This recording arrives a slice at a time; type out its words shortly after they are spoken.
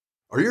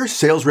Are your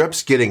sales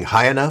reps getting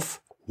high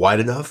enough, wide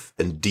enough,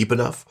 and deep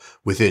enough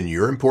within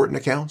your important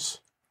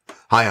accounts?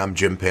 Hi, I'm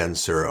Jim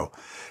Pansuro,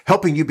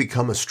 helping you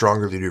become a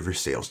stronger leader of your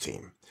sales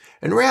team.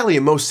 And reality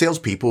in most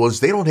salespeople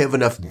is they don't have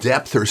enough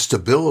depth or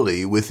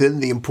stability within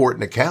the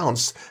important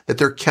accounts that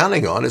they're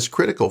counting on as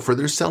critical for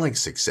their selling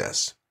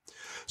success.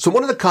 So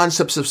one of the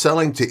concepts of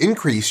selling to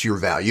increase your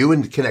value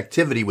and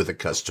connectivity with a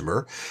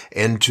customer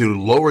and to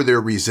lower their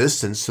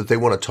resistance that they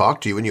want to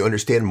talk to you and you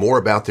understand more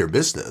about their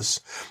business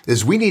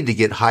is we need to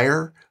get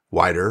higher,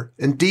 wider,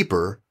 and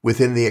deeper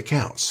within the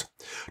accounts.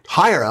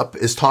 Higher up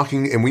is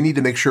talking, and we need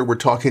to make sure we're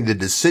talking to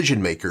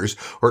decision makers,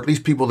 or at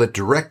least people that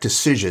direct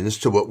decisions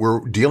to what we're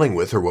dealing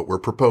with or what we're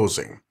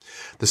proposing.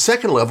 The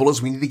second level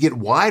is we need to get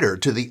wider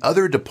to the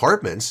other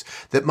departments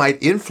that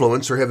might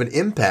influence or have an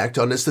impact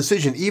on this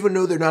decision. Even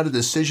though they're not a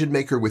decision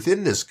maker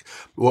within this,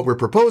 what we're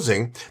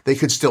proposing, they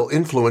could still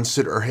influence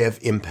it or have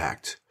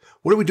impact.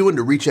 What are we doing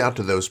to reach out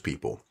to those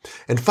people?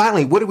 And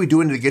finally, what are we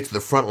doing to get to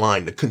the front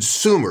line, the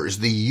consumers,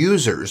 the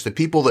users, the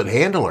people that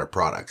handle our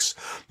products,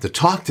 to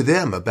talk to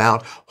them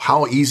about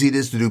how easy it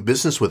is to do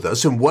business with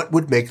us and what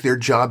would make their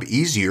job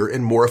easier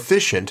and more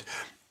efficient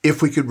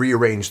if we could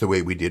rearrange the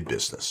way we did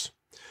business?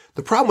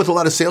 The problem with a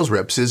lot of sales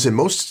reps is in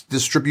most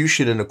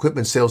distribution and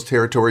equipment sales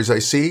territories I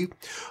see,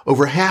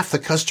 over half the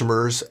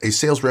customers a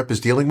sales rep is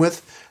dealing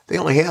with, they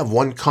only have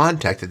one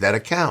contact at that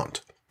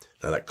account.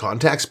 Now that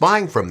contact's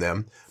buying from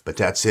them, but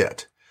that's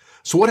it.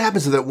 So what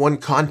happens if that one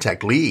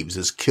contact leaves,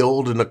 is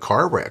killed in a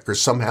car wreck, or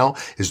somehow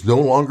is no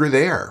longer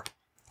there?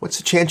 What's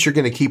the chance you're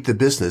going to keep the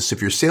business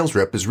if your sales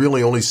rep is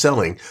really only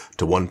selling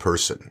to one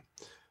person?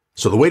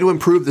 So the way to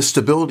improve the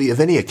stability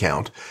of any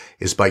account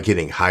is by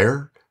getting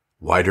higher,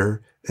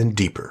 wider, and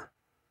deeper.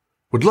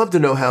 Would love to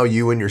know how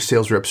you and your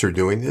sales reps are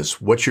doing this,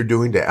 what you're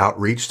doing to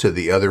outreach to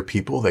the other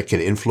people that can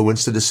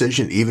influence the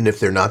decision, even if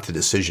they're not the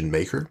decision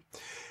maker.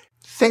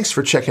 Thanks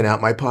for checking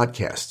out my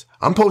podcast.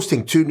 I'm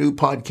posting 2 new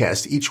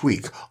podcasts each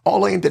week,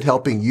 all aimed at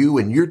helping you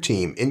and your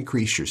team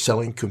increase your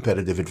selling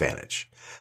competitive advantage.